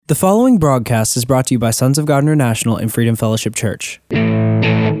The following broadcast is brought to you by Sons of God International and Freedom Fellowship Church.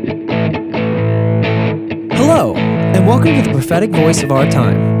 Hello, and welcome to the prophetic voice of our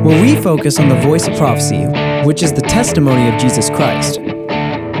time, where we focus on the voice of prophecy, which is the testimony of Jesus Christ.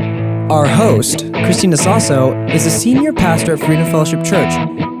 Our host, Christina Sasso, is a senior pastor at Freedom Fellowship Church.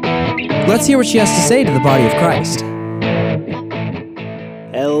 Let's hear what she has to say to the body of Christ.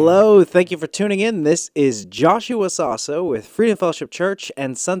 Hello, thank you for tuning in. This is Joshua Sasso with Freedom Fellowship Church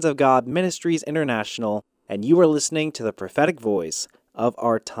and Sons of God Ministries International, and you are listening to the prophetic voice of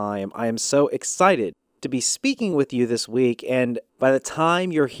our time. I am so excited to be speaking with you this week, and by the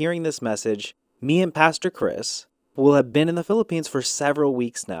time you're hearing this message, me and Pastor Chris will have been in the Philippines for several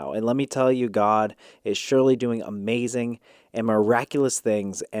weeks now, and let me tell you, God is surely doing amazing and miraculous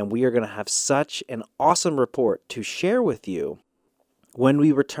things, and we are going to have such an awesome report to share with you when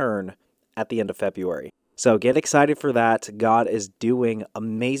we return at the end of February. So get excited for that. God is doing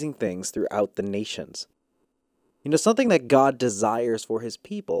amazing things throughout the nations. You know, something that God desires for his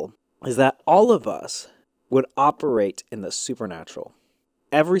people is that all of us would operate in the supernatural.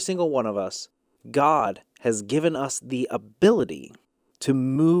 Every single one of us, God has given us the ability to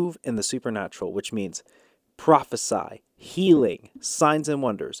move in the supernatural, which means prophesy, healing, signs and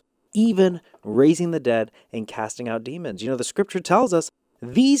wonders, even raising the dead and casting out demons. You know, the scripture tells us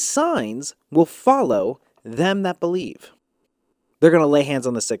these signs will follow them that believe. They're going to lay hands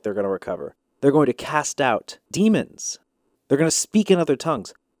on the sick, they're going to recover. They're going to cast out demons. They're going to speak in other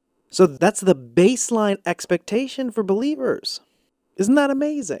tongues. So that's the baseline expectation for believers. Isn't that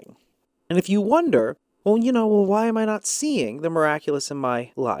amazing? And if you wonder, why am I not seeing the miraculous in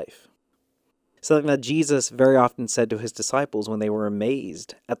my life? Something that Jesus very often said to his disciples when they were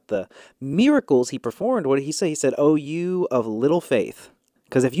amazed at the miracles he performed. What did he say? He said, "Oh, you of little faith."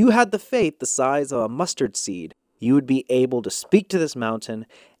 Because if you had the faith the size of a mustard seed, you would be able to speak to this mountain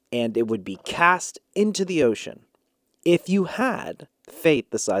and it would be cast into the ocean. If you had faith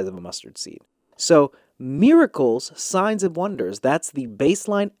the size of a mustard seed. So miracles, signs, and wonders, that's the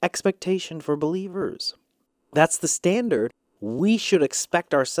baseline expectation for believers. That's the standard we should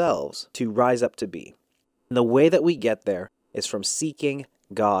expect ourselves to rise up to be. And the way that we get there is from seeking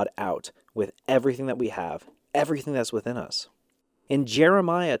God out with everything that we have, everything that's within us. In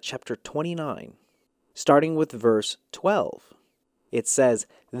Jeremiah chapter 29, starting with verse 12, it says,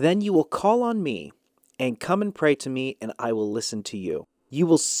 "Then you will call on me and come and pray to me, and I will listen to you. You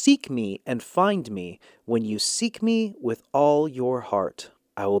will seek me and find me. When you seek me with all your heart,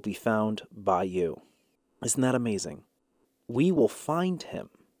 I will be found by you." Isn't that amazing? We will find him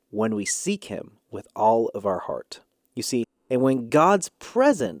when we seek him with all of our heart. You see, and when God's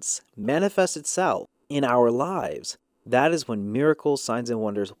presence manifests itself in our lives, that is when miracles, signs, and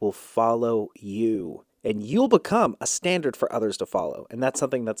wonders will follow you. And you'll become a standard for others to follow. And that's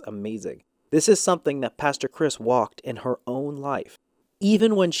something that's amazing. This is something that Pastor Chris walked in her own life.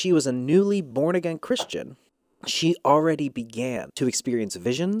 Even when she was a newly born-again Christian, she already began to experience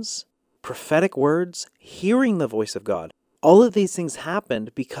visions, prophetic words, hearing the voice of God. All of these things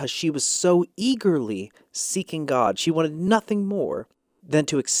happened because she was so eagerly seeking God. She wanted nothing more than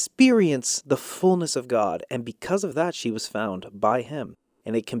to experience the fullness of God. And because of that, she was found by him.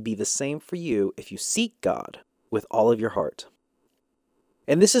 And it can be the same for you if you seek God with all of your heart.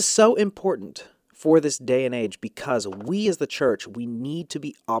 And this is so important for this day and age because we as the church, we need to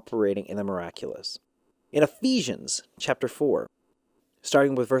be operating in the miraculous. In Ephesians chapter 4,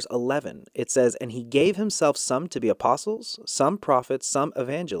 starting with verse 11, it says, "And he gave himself some to be apostles, some prophets, some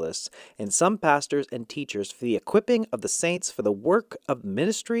evangelists, and some pastors and teachers for the equipping of the saints, for the work of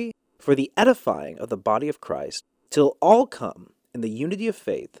ministry, for the edifying of the body of Christ, till all come in the unity of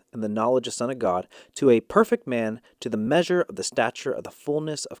faith and the knowledge of the Son of God, to a perfect man, to the measure of the stature of the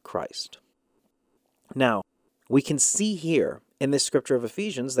fullness of Christ." Now, we can see here in this scripture of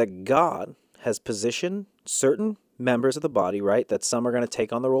Ephesians that God has positioned certain members of the body, right? That some are going to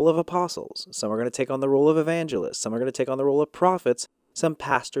take on the role of apostles, some are going to take on the role of evangelists, some are going to take on the role of prophets, some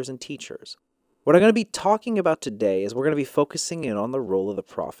pastors and teachers. What I'm going to be talking about today is we're going to be focusing in on the role of the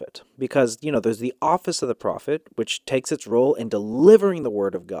prophet. Because, there's the office of the prophet, which takes its role in delivering the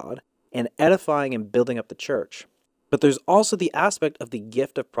word of God and edifying and building up the church. But there's also the aspect of the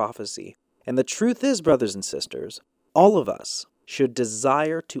gift of prophecy. And the truth is, brothers and sisters, all of us should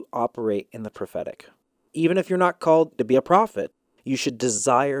desire to operate in the prophetic. Even if you're not called to be a prophet, you should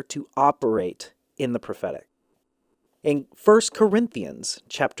desire to operate in the prophetic. In 1 Corinthians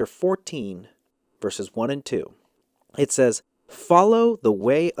chapter 14, verses 1 and 2, it says, "Follow the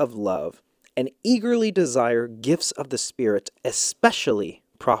way of love and eagerly desire gifts of the Spirit, especially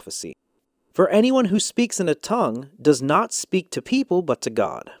prophecy. For anyone who speaks in a tongue does not speak to people but to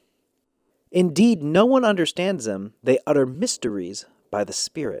God, Indeed, no one understands them. They utter mysteries by the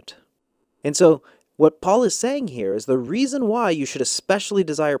Spirit. And so what Paul is saying here is the reason why you should especially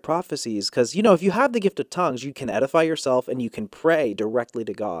desire prophecies, because, if you have the gift of tongues, you can edify yourself and you can pray directly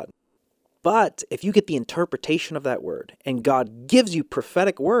to God. But if you get the interpretation of that word and God gives you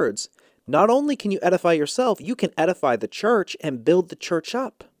prophetic words, not only can you edify yourself, you can edify the church and build the church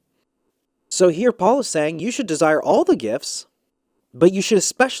up. So here Paul is saying you should desire all the gifts, but you should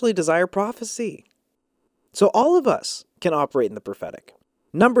especially desire prophecy. So all of us can operate in the prophetic.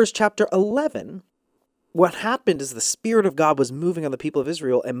 Numbers chapter 11, what happened is the Spirit of God was moving on the people of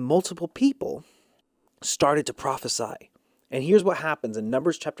Israel and multiple people started to prophesy. And here's what happens in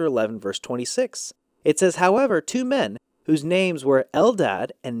Numbers chapter 11, verse 26. It says, however, 2 men whose names were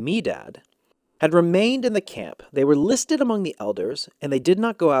Eldad and Medad had remained in the camp. They were listed among the elders, and they did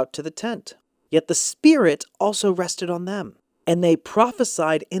not go out to the tent. Yet the Spirit also rested on them, and they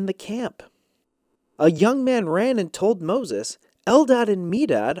prophesied in the camp. A young man ran and told Moses, Eldad and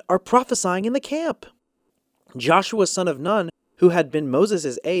Medad are prophesying in the camp. Joshua, son of Nun, who had been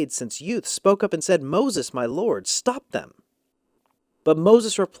Moses' aide since youth, spoke up and said, Moses, my lord, stop them. But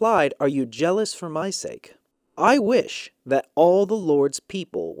Moses replied, are you jealous for my sake? I wish that all the Lord's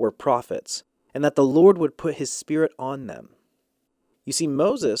people were prophets, and that the Lord would put his Spirit on them. You see,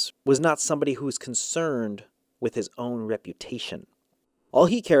 Moses was not somebody who was concerned with his own reputation. All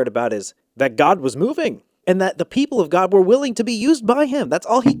he cared about is that God was moving, and that the people of God were willing to be used by him. That's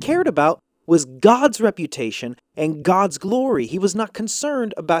all he cared about, was God's reputation and God's glory. He was not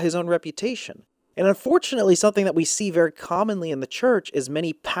concerned about his own reputation. And unfortunately, something that we see very commonly in the church is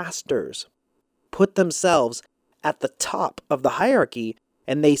many pastors put themselves at the top of the hierarchy,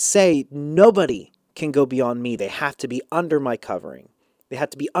 and they say, nobody can go beyond me. They have to be under my covering. They have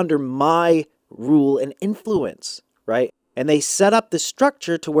to be under my rule and influence, right? And they set up this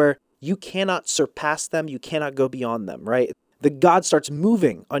structure to where you cannot surpass them. You cannot go beyond them, right? The God starts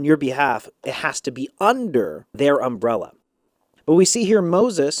moving on your behalf. It has to be under their umbrella. But we see here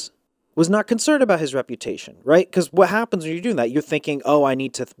Moses was not concerned about his reputation, right? Because what happens when you're doing that? You're thinking, oh, I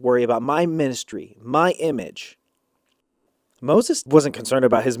need to worry about my ministry, my image. Moses wasn't concerned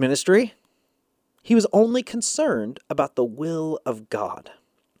about his ministry. He was only concerned about the will of God.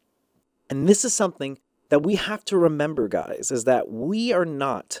 And this is something that we have to remember, guys, is that we are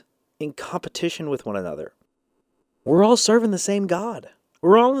not in competition with one another. We're all serving the same God.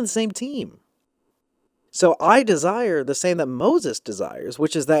 We're all on the same team. So I desire the same that Moses desires,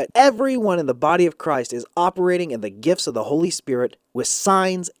 which is that everyone in the body of Christ is operating in the gifts of the Holy Spirit with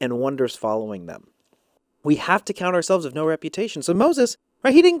signs and wonders following them. We have to count ourselves of no reputation. So Moses,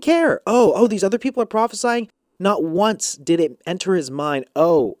 right, he didn't care. Oh, these other people are prophesying. Not once did it enter his mind,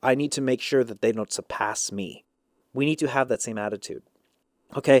 I need to make sure that they don't surpass me. We need to have that same attitude.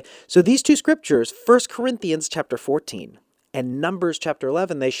 Okay, so these two scriptures, 1 Corinthians chapter 14 and Numbers chapter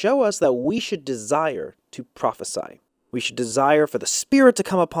 11, they show us that we should desire to prophesy. We should desire for the Spirit to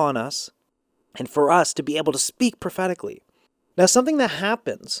come upon us and for us to be able to speak prophetically. Now, something that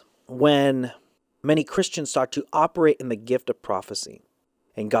happens when many Christians start to operate in the gift of prophecy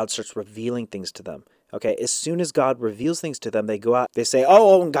and God starts revealing things to them. Okay, as soon as God reveals things to them, they go out, they say,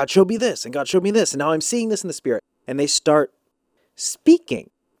 and God showed me this, and God showed me this, and now I'm seeing this in the Spirit. And they start speaking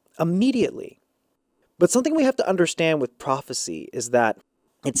immediately. But something we have to understand with prophecy is that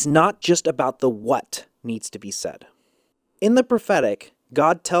it's not just about the what needs to be said. In the prophetic,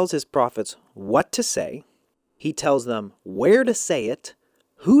 God tells his prophets what to say. He tells them where to say it,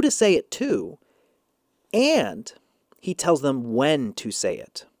 who to say it to, and he tells them when to say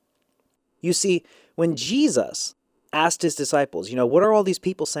it. You see, when Jesus asked his disciples, what are all these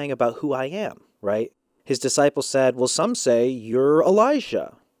people saying about who I am, right? His disciples said, well, some say you're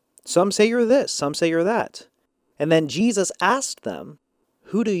Elijah. Some say you're this. Some say you're that. And then Jesus asked them,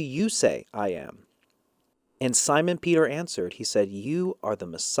 who do you say I am? And Simon Peter answered, he said, you are the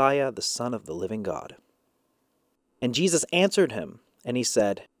Messiah, the Son of the living God. And Jesus answered him, and he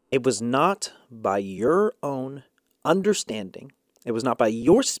said, it was not by your own understanding, it was not by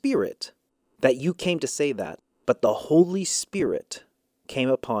your spirit that you came to say that, but the Holy Spirit came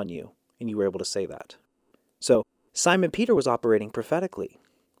upon you, and you were able to say that. So Simon Peter was operating prophetically,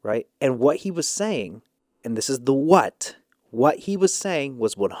 right? And what he was saying, and this is the what he was saying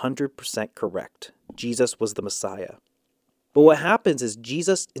was 100% correct. Jesus was the Messiah. But what happens is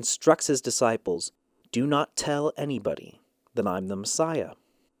Jesus instructs his disciples, do not tell anybody that I'm the Messiah.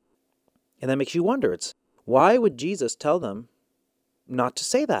 And that makes you wonder, why would Jesus tell them not to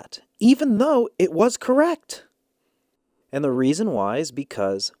say that, even though it was correct? And the reason why is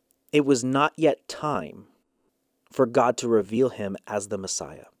because it was not yet time for God to reveal him as the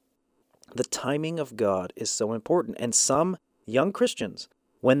Messiah. The timing of God is so important. And some young Christians,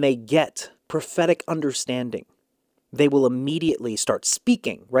 when they get prophetic understanding, they will immediately start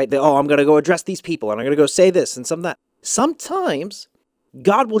speaking, right? I'm going to go address these people, and I'm going to go say this and some of that. Sometimes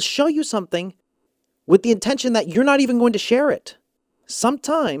God will show you something with the intention that you're not even going to share it.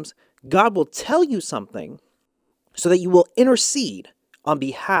 Sometimes God will tell you something so that you will intercede on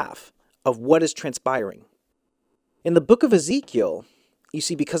behalf of what is transpiring. In the book of Ezekiel, you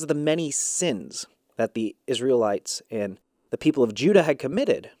see, because of the many sins that the Israelites and the people of Judah had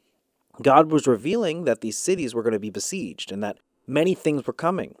committed, God was revealing that these cities were going to be besieged and that many things were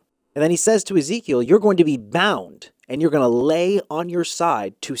coming. And then he says to Ezekiel, you're going to be bound and you're going to lay on your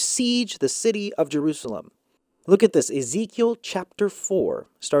side to siege the city of Jerusalem. Look at this, Ezekiel chapter 4,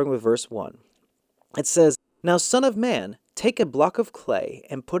 starting with verse 1. It says, now, son of man, take a block of clay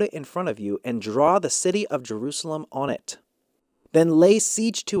and put it in front of you and draw the city of Jerusalem on it. Then lay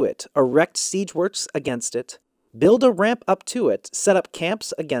siege to it, erect siege works against it, build a ramp up to it, set up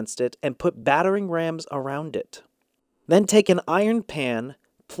camps against it, and put battering rams around it. Then take an iron pan,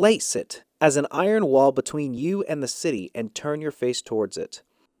 place it as an iron wall between you and the city, and turn your face towards it.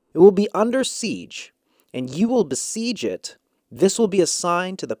 It will be under siege, and you will besiege it. This will be a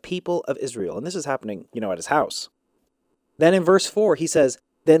sign to the people of Israel. And this is happening, at his house. Then in verse 4, he says,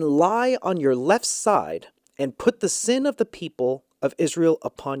 then lie on your left side and put the sin of the people of Israel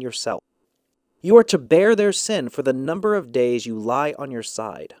upon yourself. You are to bear their sin for the number of days you lie on your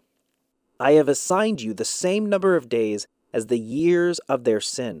side. I have assigned you the same number of days as the years of their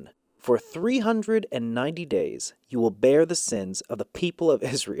sin. For 390 days you will bear the sins of the people of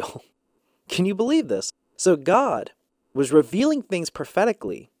Israel. Can you believe this? So God was revealing things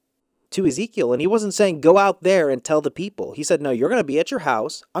prophetically to Ezekiel, and he wasn't saying, go out there and tell the people. He said, no, you're going to be at your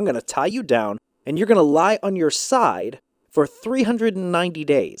house, I'm going to tie you down, and you're going to lie on your side for 390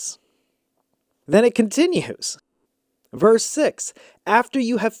 days. Then it continues. Verse 6, after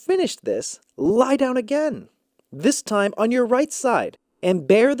you have finished this, lie down again, this time on your right side, and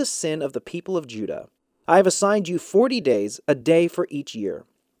bear the sin of the people of Judah. I have assigned you 40 days, a day for each year.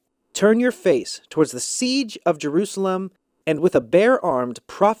 Turn your face towards the siege of Jerusalem, and with a bare arm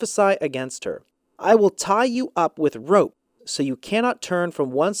prophesy against her. I will tie you up with rope, so you cannot turn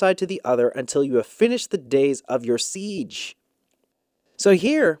from one side to the other until you have finished the days of your siege. So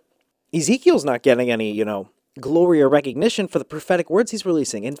here, Ezekiel's not getting any, glory or recognition for the prophetic words he's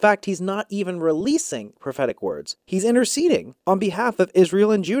releasing. In fact, he's not even releasing prophetic words. He's interceding on behalf of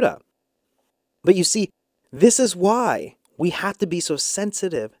Israel and Judah. But you see, this is why we have to be so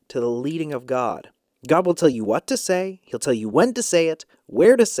sensitive to the leading of God. God will tell you what to say, he'll tell you when to say it,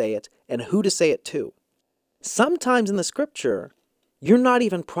 where to say it, and who to say it to. Sometimes in the scripture, you're not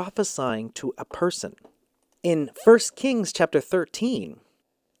even prophesying to a person. In 1 Kings chapter 13,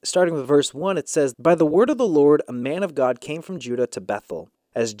 starting with verse 1, it says, by the word of the Lord, a man of God came from Judah to Bethel,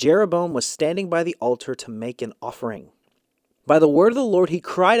 as Jeroboam was standing by the altar to make an offering. By the word of the Lord, he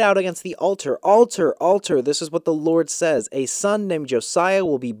cried out against the altar, altar, altar. This is what the Lord says. A son named Josiah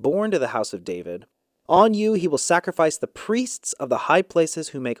will be born to the house of David. On you he will sacrifice the priests of the high places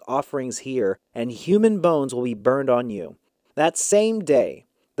who make offerings here, and human bones will be burned on you. That same day,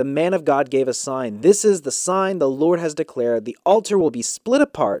 the man of God gave a sign. This is the sign the Lord has declared. The altar will be split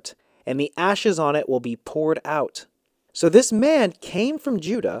apart, and the ashes on it will be poured out. So this man came from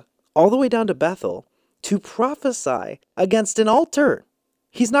Judah all the way down to Bethel to prophesy against an altar.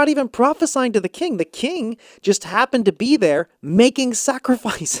 He's not even prophesying to the king. The king just happened to be there making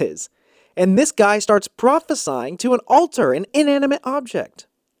sacrifices. And this guy starts prophesying to an altar, an inanimate object.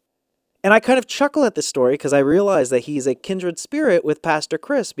 And I kind of chuckle at this story because I realize that he's a kindred spirit with Pastor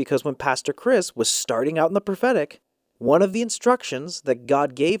Chris, because when Pastor Chris was starting out in the prophetic, one of the instructions that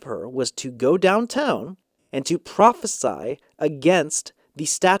God gave her was to go downtown and to prophesy against the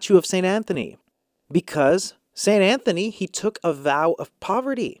statue of St. Anthony. Because St. Anthony, he took a vow of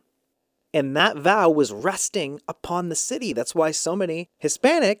poverty. And that vow was resting upon the city. That's why so many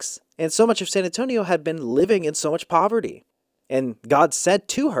Hispanics and so much of San Antonio had been living in so much poverty. And God said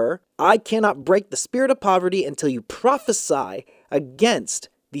to her, I cannot break the spirit of poverty until you prophesy against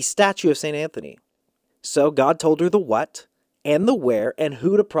the statue of St. Anthony. So God told her the what and the where and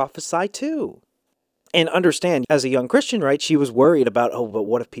who to prophesy to. And understand, as a young Christian, right, she was worried about, but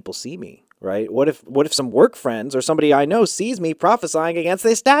what if people see me? Right? What if some work friends or somebody I know sees me prophesying against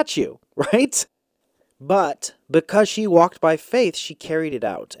this statue, right? But because she walked by faith, she carried it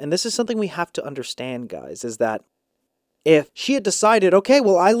out. And this is something we have to understand, guys, is that if she had decided, okay,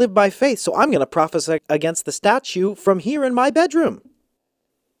 well, I live by faith, so I'm going to prophesy against the statue from here in my bedroom,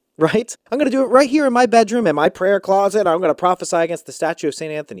 right? I'm going to do it right here in my bedroom, in my prayer closet. I'm going to prophesy against the statue of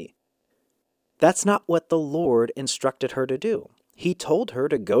St. Anthony. That's not what the Lord instructed her to do. He told her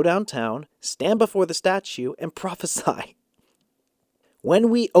to go downtown, stand before the statue, and prophesy. When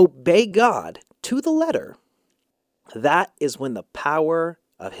we obey God to the letter, that is when the power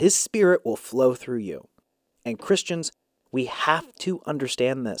of His Spirit will flow through you. And Christians, we have to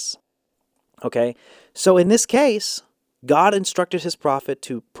understand this. Okay? So in this case, God instructed His prophet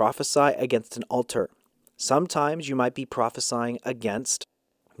to prophesy against an altar. Sometimes you might be prophesying against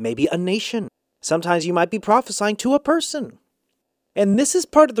maybe a nation. Sometimes you might be prophesying to a person. And this is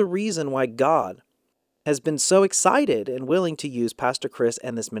part of the reason why God has been so excited and willing to use Pastor Chris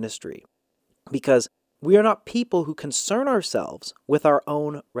and this ministry. Because we are not people who concern ourselves with our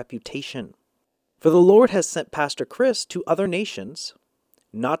own reputation. For the Lord has sent Pastor Chris to other nations,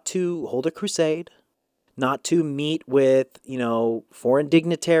 not to hold a crusade, not to meet with, foreign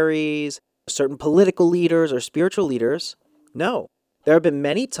dignitaries, certain political leaders or spiritual leaders. No, there have been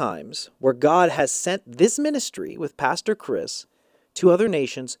many times where God has sent this ministry with Pastor Chris to other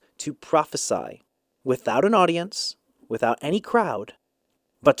nations to prophesy without an audience, without any crowd,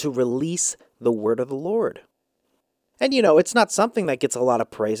 but to release the word of the Lord. And it's not something that gets a lot of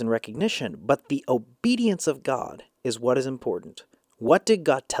praise and recognition, but the obedience of God is what is important. What did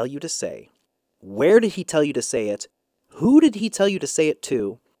God tell you to say? Where did He tell you to say it? Who did He tell you to say it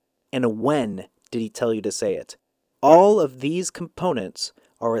to? And when did He tell you to say it? All of these components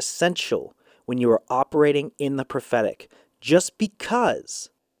are essential when you are operating in the prophetic. Just because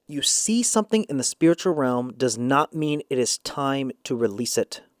you see something in the spiritual realm does not mean it is time to release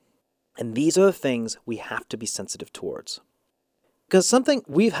it. And these are the things we have to be sensitive towards. Because something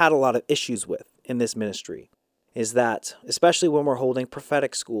we've had a lot of issues with in this ministry is that, especially when we're holding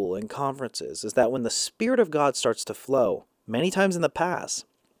prophetic school and conferences, is that when the Spirit of God starts to flow, many times in the past,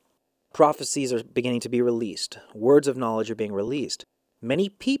 prophecies are beginning to be released. Words of knowledge are being released. Many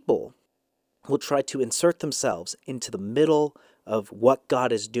people will try to insert themselves into the middle of what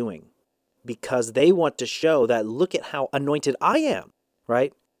God is doing because they want to show that, look at how anointed I am,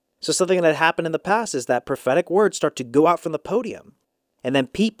 right? So something that happened in the past is that prophetic words start to go out from the podium. And then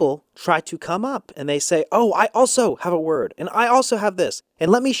people try to come up and they say, oh, I also have a word and I also have this.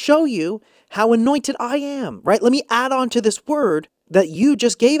 And let me show you how anointed I am, right? Let me add on to this word that you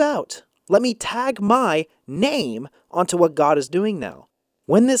just gave out. Let me tag my name onto what God is doing now.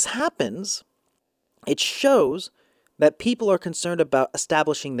 When this happens, it shows that people are concerned about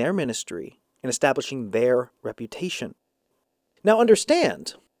establishing their ministry and establishing their reputation. Now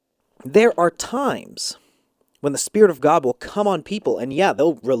understand, there are times when the Spirit of God will come on people and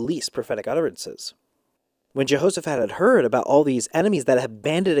they'll release prophetic utterances. When Jehoshaphat had heard about all these enemies that had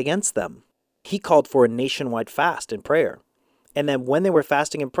banded against them, he called for a nationwide fast and prayer. And then when they were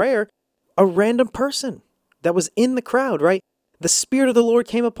fasting and prayer, a random person that was in the crowd, right? The Spirit of the Lord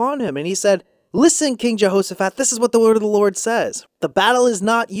came upon him and he said, listen, King Jehoshaphat, this is what the word of the Lord says. The battle is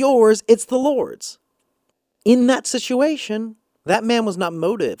not yours, it's the Lord's. In that situation, that man was not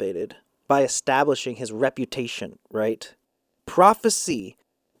motivated by establishing his reputation, right? Prophecy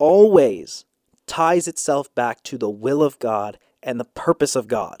always ties itself back to the will of God and the purpose of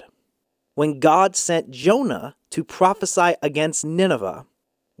God. When God sent Jonah to prophesy against Nineveh,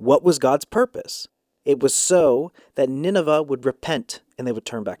 what was God's purpose? It was so that Nineveh would repent and they would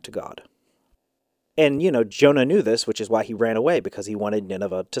turn back to God. And, Jonah knew this, which is why he ran away, because he wanted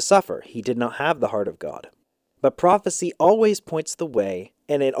Nineveh to suffer. He did not have the heart of God. But prophecy always points the way,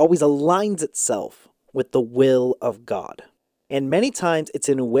 and it always aligns itself with the will of God. And many times it's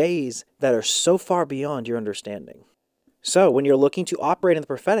in ways that are so far beyond your understanding. So when you're looking to operate in the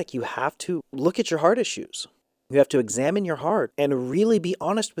prophetic, you have to look at your heart issues. You have to examine your heart and really be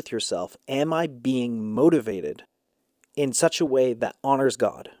honest with yourself. Am I being motivated in such a way that honors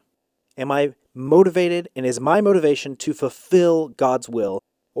God? Am I motivated, and is my motivation to fulfill God's will,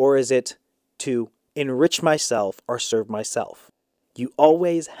 or is it to enrich myself or serve myself? You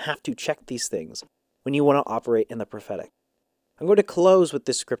always have to check these things when you want to operate in the prophetic. I'm going to close with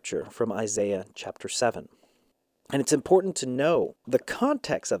this scripture from Isaiah chapter 7. And it's important to know the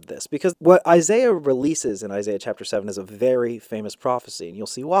context of this, because what Isaiah releases in Isaiah chapter 7 is a very famous prophecy, and you'll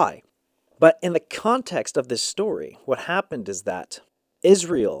see why. But in the context of this story, what happened is that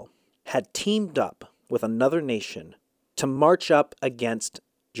Israel had teamed up with another nation to march up against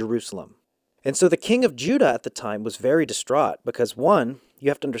Jerusalem. And so the king of Judah at the time was very distraught because, one, you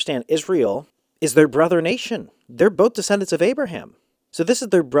have to understand, Israel is their brother nation. They're both descendants of Abraham. So this is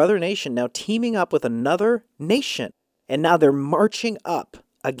their brother nation now teaming up with another nation. And now they're marching up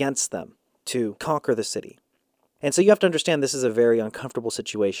against them to conquer the city. And so you have to understand this is a very uncomfortable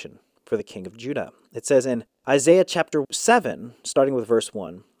situation for the king of Judah. It says in Isaiah chapter 7, starting with verse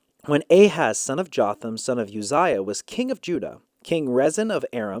 1, When Ahaz, son of Jotham, son of Uzziah, was king of Judah, King Rezin of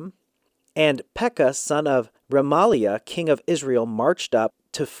Aram, and Pekah, son of Remaliah, king of Israel, marched up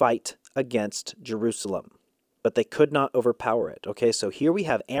to fight against Jerusalem, but they could not overpower it. Okay, so here we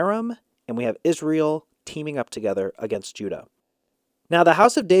have Aram and we have Israel teaming up together against Judah. Now the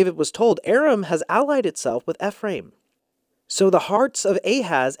house of David was told, Aram has allied itself with Ephraim. So the hearts of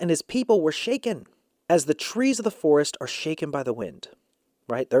Ahaz and his people were shaken, as the trees of the forest are shaken by the wind.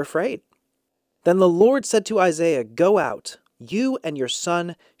 Right? They're afraid. Then the Lord said to Isaiah, "Go out, you and your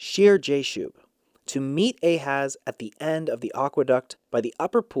son Shear-Jashub, to meet Ahaz at the end of the aqueduct by the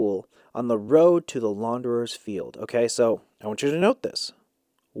upper pool on the road to the launderer's field." Okay, so I want you to note this.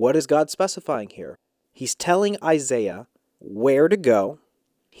 What is God specifying here? He's telling Isaiah where to go.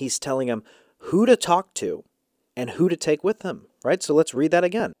 He's telling him who to talk to and who to take with him. Right? So let's read that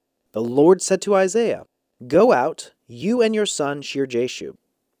again. The Lord said to Isaiah, "Go out, you and your son Shear-Jashub,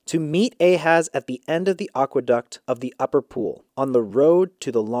 to meet Ahaz at the end of the aqueduct of the upper pool, on the road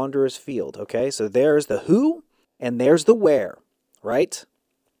to the launderer's field." Okay, so there's the who and there's the where, right?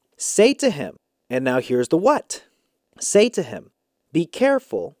 Say to him, and now here's the what. Say to him, "Be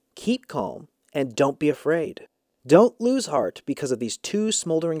careful, keep calm, and don't be afraid. Don't lose heart because of these two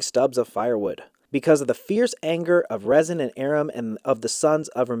smoldering stubs of firewood, because of the fierce anger of Rezin and Aram and of the sons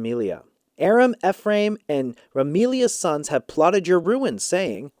of Remaliah. Aram, Ephraim, and Remaliah's sons have plotted your ruin,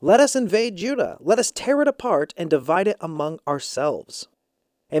 saying, 'Let us invade Judah, let us tear it apart and divide it among ourselves,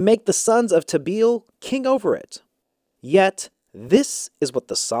 and make the sons of Tabeel king over it.' Yet this is what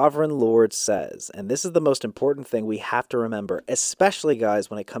the sovereign Lord says," and this is the most important thing we have to remember, especially, guys,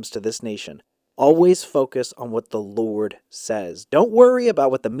 when it comes to this nation. Always focus on what the Lord says. Don't worry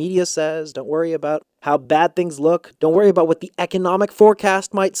about what the media says. Don't worry about how bad things look. Don't worry about what the economic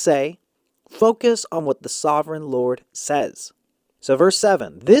forecast might say. Focus on what the sovereign Lord says. So verse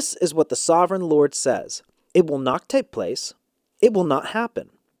 7, this is what the sovereign Lord says. It will not take place. It will not happen.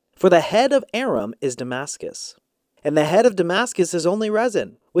 For the head of Aram is Damascus, and the head of Damascus is only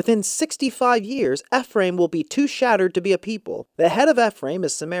Rezin. Within 65 years, Ephraim will be too shattered to be a people. The head of Ephraim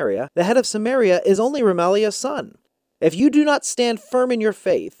is Samaria. The head of Samaria is only Remaliah's son. If you do not stand firm in your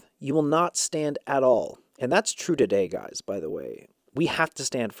faith, you will not stand at all. And that's true today, guys, by the way. We have to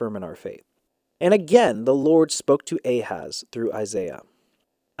stand firm in our faith. And again, the Lord spoke to Ahaz through Isaiah.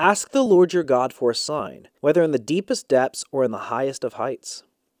 "Ask the Lord your God for a sign, whether in the deepest depths or in the highest of heights."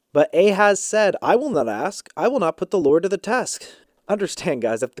 But Ahaz said, "I will not ask. I will not put the Lord to the test." Understand,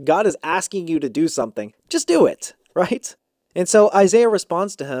 guys, if God is asking you to do something, just do it, right? And so Isaiah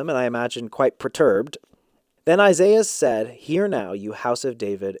responds to him, and I imagine quite perturbed. Then Isaiah said, "Hear now, you house of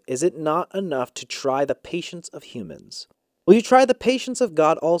David, is it not enough to try the patience of humans? Will you try the patience of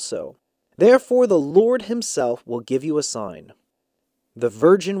God also? Therefore the Lord himself will give you a sign. The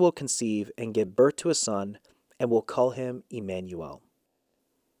virgin will conceive and give birth to a son, and will call him Emmanuel."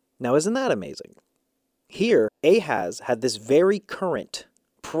 Now, isn't that amazing? Here, Ahaz had this very current,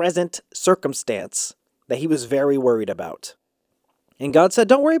 present circumstance that he was very worried about. And God said,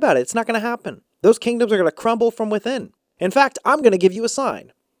 "Don't worry about it. It's not going to happen. Those kingdoms are going to crumble from within. In fact, I'm going to give you a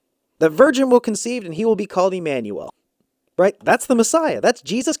sign. The virgin will conceive and he will be called Emmanuel." Right? That's the Messiah. That's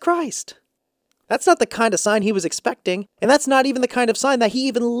Jesus Christ. That's not the kind of sign he was expecting, and that's not even the kind of sign that he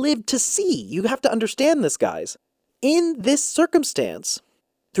even lived to see. You have to understand this, guys. In this circumstance,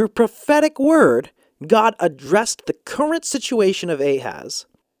 through prophetic word, God addressed the current situation of Ahaz,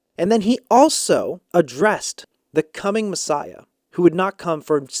 and then he also addressed the coming Messiah, who would not come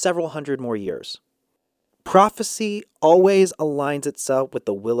for several hundred more years. Prophecy always aligns itself with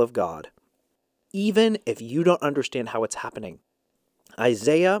the will of God, even if you don't understand how it's happening.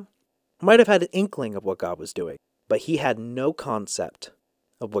 Isaiah might have had an inkling of what God was doing, but he had no concept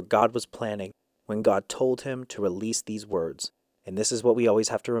of what God was planning when God told him to release these words. And this is what we always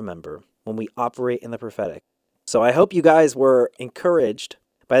have to remember when we operate in the prophetic. So I hope you guys were encouraged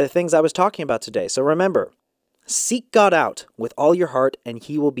by the things I was talking about today. So remember, seek God out with all your heart and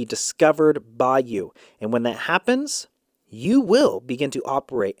he will be discovered by you. And when that happens, you will begin to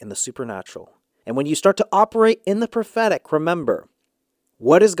operate in the supernatural. And when you start to operate in the prophetic, remember,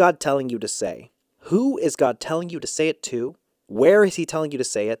 what is God telling you to say? Who is God telling you to say it to? Where is he telling you to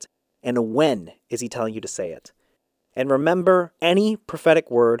say it? And when is he telling you to say it? And remember, any prophetic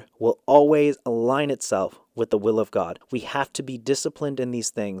word will always align itself with the will of God. We have to be disciplined in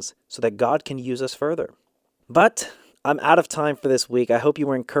these things so that God can use us further. But I'm out of time for this week. I hope you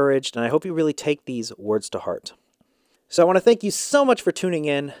were encouraged, and I hope you really take these words to heart. So I want to thank you so much for tuning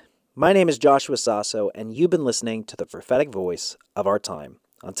in. My name is Joshua Sasso, and you've been listening to the prophetic voice of our time.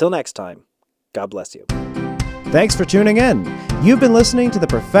 Until next time, God bless you. Thanks for tuning in. You've been listening to the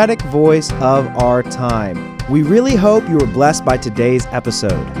prophetic voice of our time. We really hope you were blessed by today's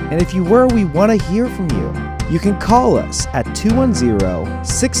episode. And if you were, we want to hear from you. You can call us at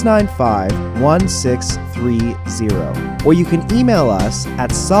 210-695-1630. Or you can email us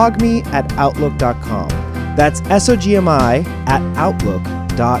at sogmi@outlook.com. That's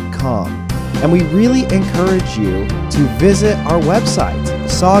SOGMI@outlook.com. And we really encourage you to visit our website,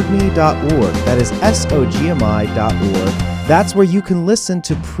 sogmi.org. That is SOGMI.org. That's where you can listen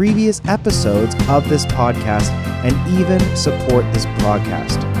to previous episodes of this podcast and even support this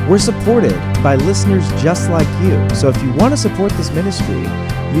broadcast. We're supported by listeners just like you. So if you want to support this ministry,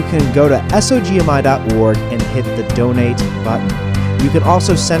 you can go to SOGMI.org and hit the donate button. You can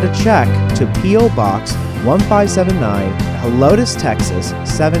also send a check to P.O. Box 1579, Helotes, Texas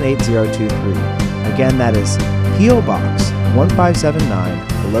 78023. Again, that is P.O. Box 1579,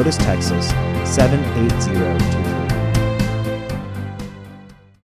 Helotes, Texas 78023.